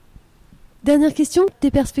Dernière question, tes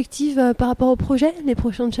perspectives par rapport au projet, les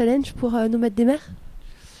prochains challenges pour Nomades des mers?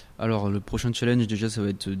 Alors le prochain challenge déjà ça va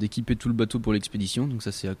être d'équiper tout le bateau pour l'expédition, donc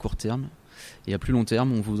ça c'est à court terme. Et à plus long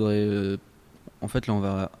terme on voudrait, en fait là on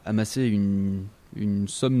va amasser une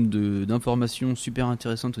somme d'informations super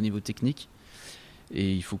intéressantes au niveau technique.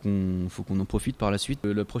 Et il faut qu'on en profite par la suite.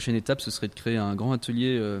 La prochaine étape ce serait de créer un grand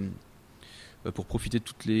atelier pour profiter de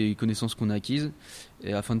toutes les connaissances qu'on a acquises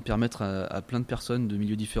et afin de permettre à plein de personnes de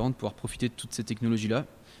milieux différents de pouvoir profiter de toutes ces technologies-là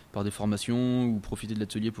par des formations ou profiter de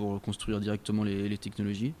l'atelier pour construire directement les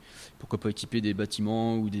technologies. Pourquoi pas équiper des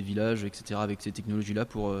bâtiments ou des villages, etc. avec ces technologies-là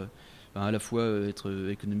pour à la fois être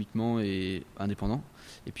économiquement et indépendant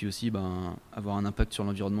et puis aussi avoir un impact sur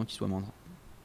l'environnement qui soit moindre.